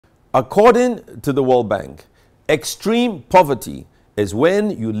According to the World Bank, extreme poverty is when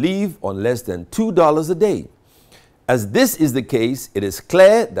you live on less than $2 a day. As this is the case, it is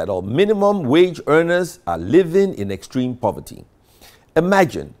clear that all minimum wage earners are living in extreme poverty.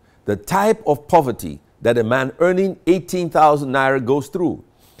 Imagine the type of poverty that a man earning 18,000 naira goes through.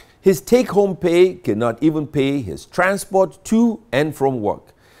 His take-home pay cannot even pay his transport to and from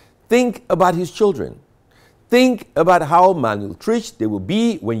work. Think about his children. Think about how malnourished they will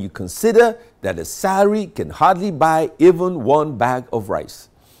be when you consider that a salary can hardly buy even one bag of rice.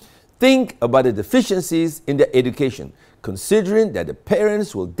 Think about the deficiencies in their education, considering that the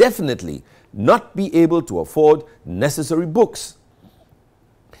parents will definitely not be able to afford necessary books.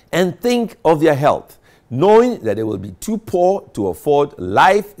 And think of their health, knowing that they will be too poor to afford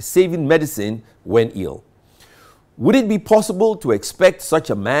life-saving medicine when ill. Would it be possible to expect such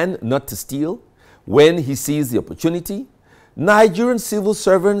a man not to steal when he sees the opportunity? Nigerian civil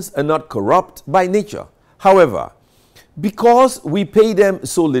servants are not corrupt by nature. However, because we pay them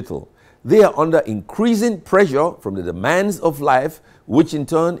so little, they are under increasing pressure from the demands of life, which in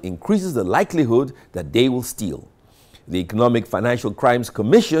turn increases the likelihood that they will steal. The Economic Financial Crimes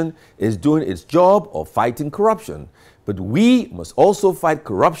Commission is doing its job of fighting corruption, but we must also fight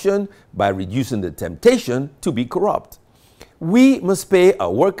corruption by reducing the temptation to be corrupt. We must pay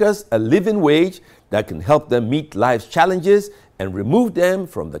our workers a living wage that can help them meet life's challenges and remove them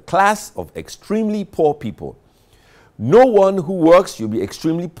from the class of extremely poor people. No one who works should be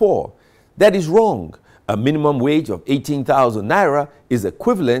extremely poor. That is wrong. A minimum wage of 18,000 naira is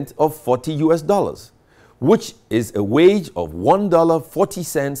equivalent of $40, which is a wage of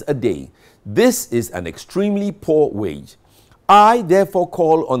 $1.40 a day. This is an extremely poor wage. I therefore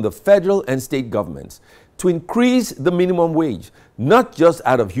call on the federal and state governments to increase the minimum wage, not just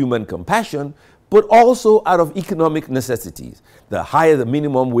out of human compassion, but also out of economic necessities. The higher the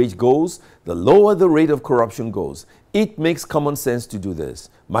minimum wage goes, the lower the rate of corruption goes. It makes common sense to do this.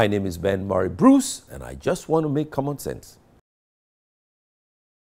 My name is Ben Murray Bruce, and I just want to make common sense.